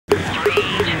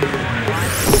Welcome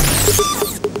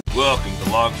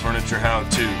to Log Furniture How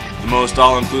To, the most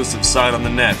all-inclusive site on the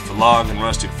net for log and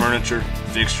rustic furniture,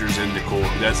 fixtures, and decor.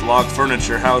 That's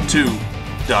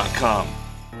logfurniturehow2.com.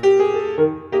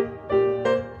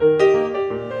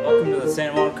 Welcome to the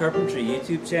San Juan Carpentry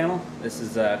YouTube channel. This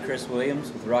is Kris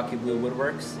Williams with Rocky Blue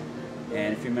Woodworks.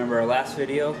 And if you remember our last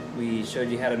video, we showed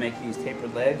you how to make these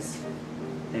tapered legs.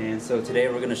 And so today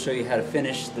we're going to show you how to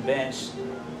finish the bench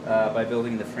by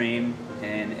building the frame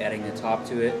and adding the top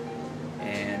to it.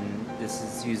 And this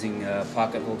is using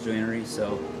pocket hole joinery.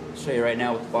 So I'll show you right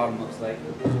now what the bottom looks like.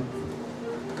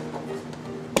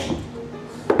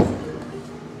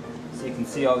 So you can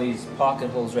see all these pocket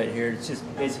holes right here. It's just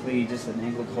basically just an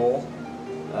angled hole.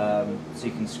 So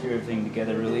you can screw everything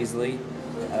together real easily.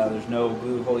 There's no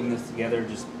glue holding this together,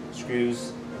 just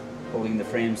screws holding the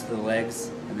frames to the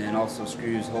legs, and then also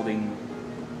screws holding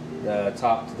the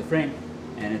top to the frame.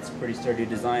 And it's a pretty sturdy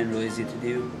design, really easy to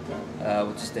do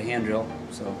with just a hand drill.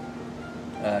 So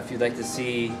if you'd like to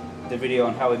see the video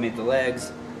on how we made the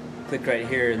legs, click right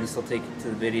here and this will take you to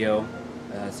the video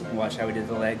so you can watch how we did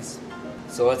the legs.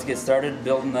 So let's get started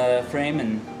building the frame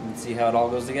and see how it all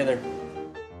goes together.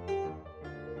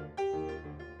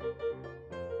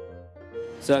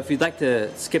 So if you'd like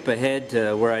to skip ahead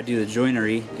to where I do the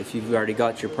joinery, if you've already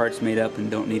got your parts made up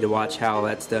and don't need to watch how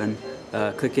that's done,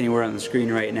 click anywhere on the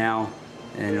screen right now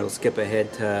and it'll skip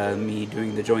ahead to me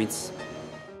doing the joints.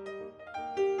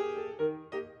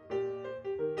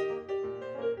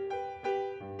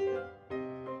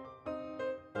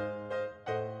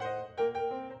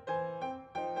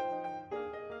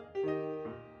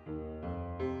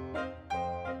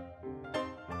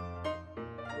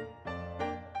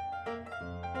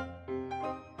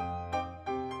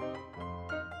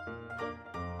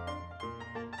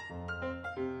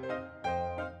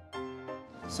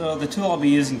 So the tool I'll be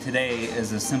using today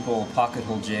is a simple pocket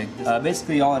hole jig.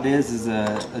 Basically all it is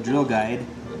a drill guide,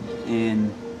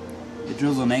 and it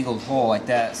drills an angled hole like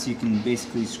that so you can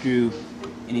basically screw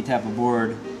any type of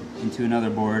board into another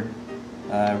board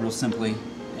real simply,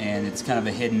 and it's kind of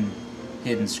a hidden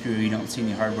screw. You don't see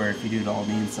any hardware if you do it all on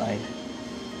the inside.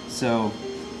 So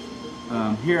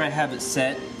here I have it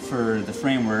set for the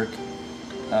framework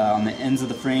on the ends of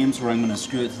the frames where I'm going to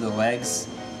screw it to the legs.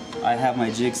 I have my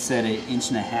jig set at 1.5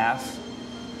 inches,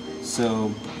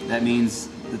 so that means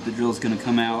that the drill is going to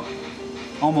come out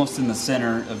almost in the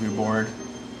center of your board.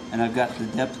 And I've got the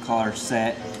depth collar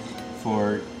set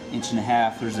for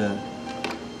 1.5 inches.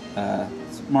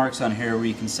 There's marks on here where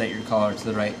you can set your collar to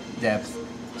the right depth,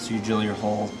 so you drill your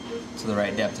hole to the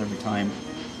right depth every time.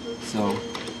 So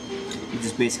you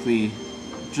just basically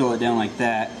drill it down like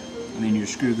that, and then your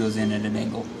screw goes in at an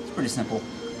angle. It's pretty simple.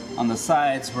 On the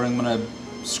sides, where I'm going to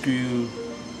screw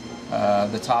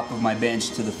the top of my bench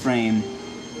to the frame,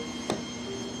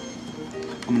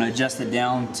 I'm going to adjust it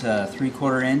down to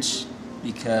 3/4 inch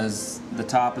because the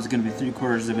top is going to be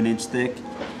 3/4 inch thick.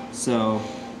 So,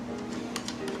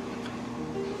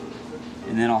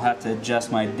 and then I'll have to adjust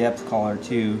my depth collar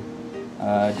too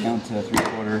down to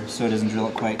 3/4 so it doesn't drill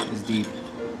it quite as deep.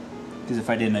 Because if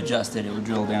I didn't adjust it, it would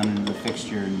drill down into the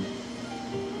fixture and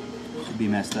it'd be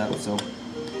messed up. So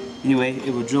anyway,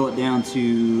 it will drill it down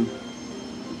to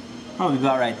probably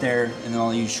about right there, and then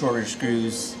I'll use shorter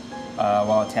screws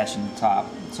while attaching the top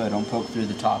so I don't poke through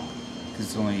the top because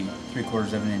it's only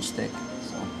 3/4 inch thick.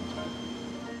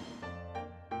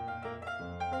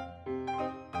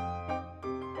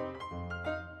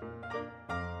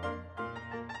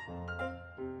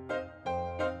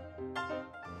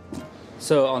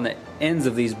 So on the ends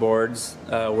of these boards,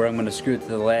 where I'm going to screw it to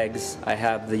the legs, I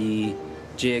have the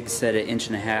jig set at 1.5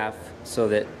 inches so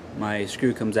that my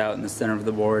screw comes out in the center of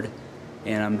the board,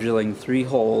 and I'm drilling 3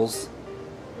 holes,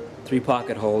 3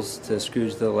 pocket holes to screw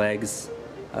to the legs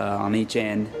on each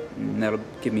end, and that'll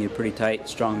give me a pretty tight,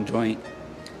 strong joint.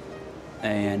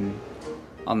 And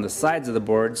on the sides of the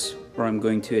boards where I'm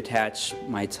going to attach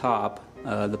my top,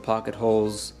 the pocket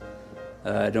holes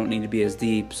don't need to be as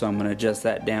deep, so I'm going to adjust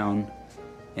that down,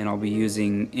 and I'll be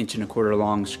using 1.25 inch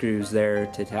long screws there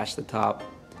to attach the top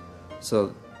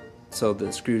so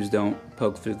the screws don't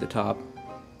poke through the top.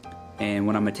 And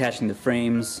when I'm attaching the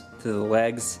frames to the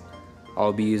legs,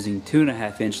 I'll be using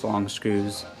 2.5 inch long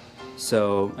screws,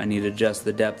 so I need to adjust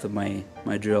the depth of my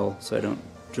drill so I don't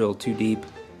drill too deep.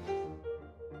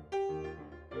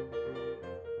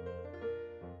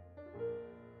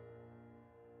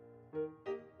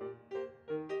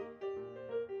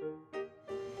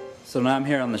 So now I'm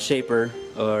here on the shaper,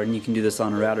 and you can do this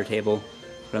on a router table,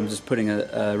 but I'm just putting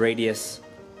a radius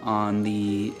on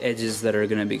the edges that are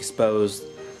going to be exposed.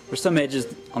 There's some edges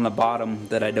on the bottom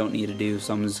that I don't need to do,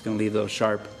 so I'm just going to leave those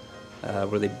sharp.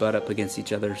 where they butt up against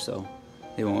each other, so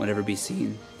they won't ever be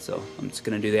seen. So I'm just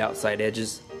going to do the outside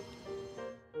edges.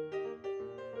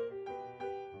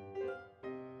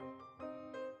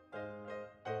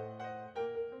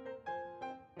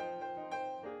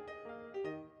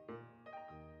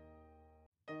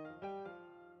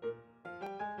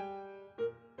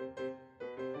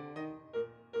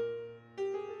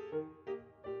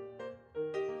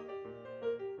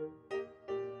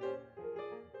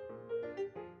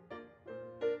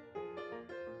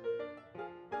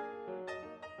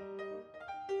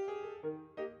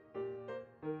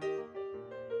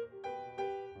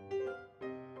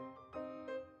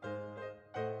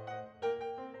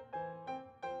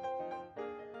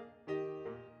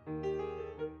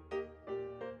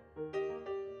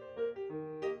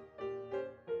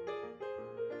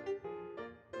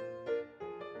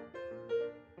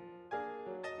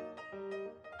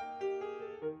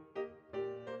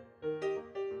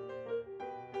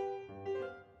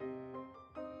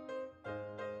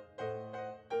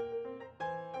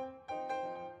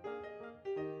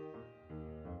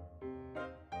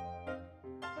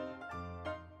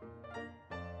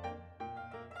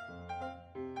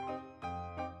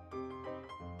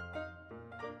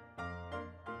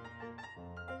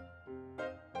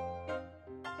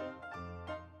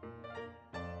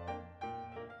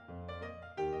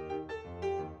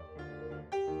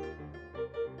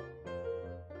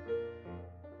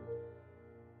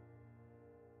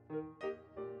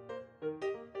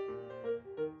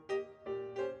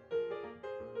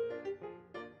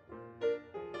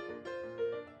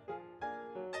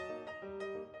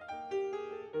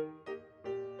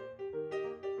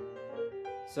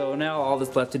 So now all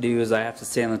that's left to do is I have to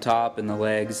sand the top and the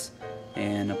legs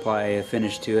and apply a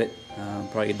finish to it.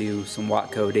 Probably do some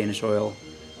Watco Danish oil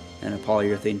and a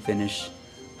polyurethane finish.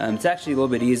 It's actually a little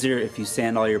bit easier if you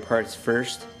sand all your parts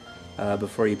first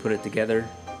before you put it together.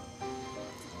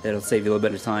 That'll save you a little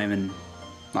bit of time and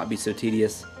not be so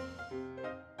tedious.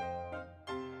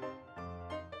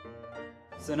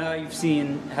 So now you've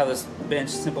seen how this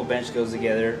simple bench goes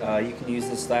together. You can use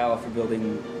this style for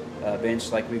building a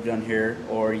bench like we've done here,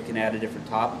 or you can add a different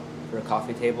top for a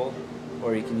coffee table,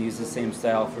 or you can use the same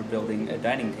style for building a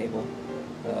dining table.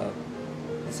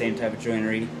 The same type of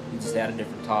joinery, you just add a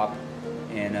different top.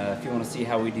 And if you want to see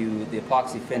how we do the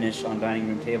epoxy finish on dining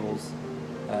room tables,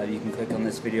 you can click on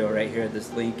this video right here at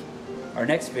this link. Our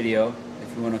next video,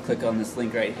 if you want to click on this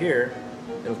link right here,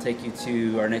 it'll take you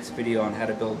to our next video on how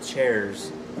to build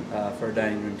chairs for a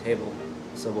dining room table.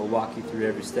 So we'll walk you through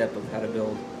every step of how to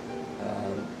build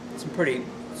some pretty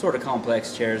sort of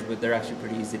complex chairs, but they're actually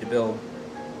pretty easy to build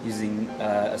using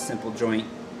a simple joint.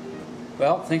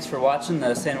 Well, thanks for watching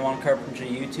the San Juan Carpentry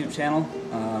YouTube channel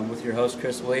with your host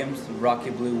Kris Williams of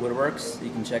Rocky Blue Woodworks. You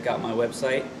can check out my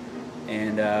website,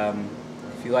 and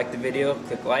if you like the video,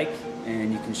 click like,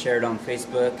 and you can share it on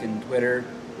Facebook and Twitter.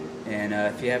 And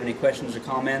if you have any questions or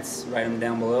comments, write them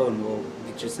down below and we'll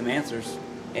get you some answers.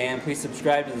 And please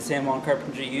subscribe to the San Juan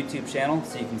Carpentry YouTube channel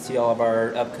so you can see all of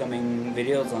our upcoming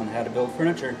videos on how to build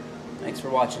furniture. Thanks for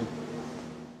watching.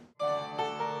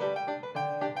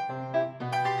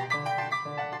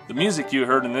 The music you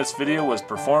heard in this video was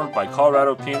performed by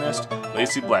Colorado pianist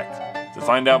Lacey Black. To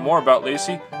find out more about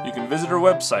Lacey, you can visit her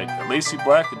website at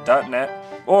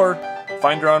lacyblack.net or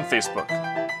find her on Facebook.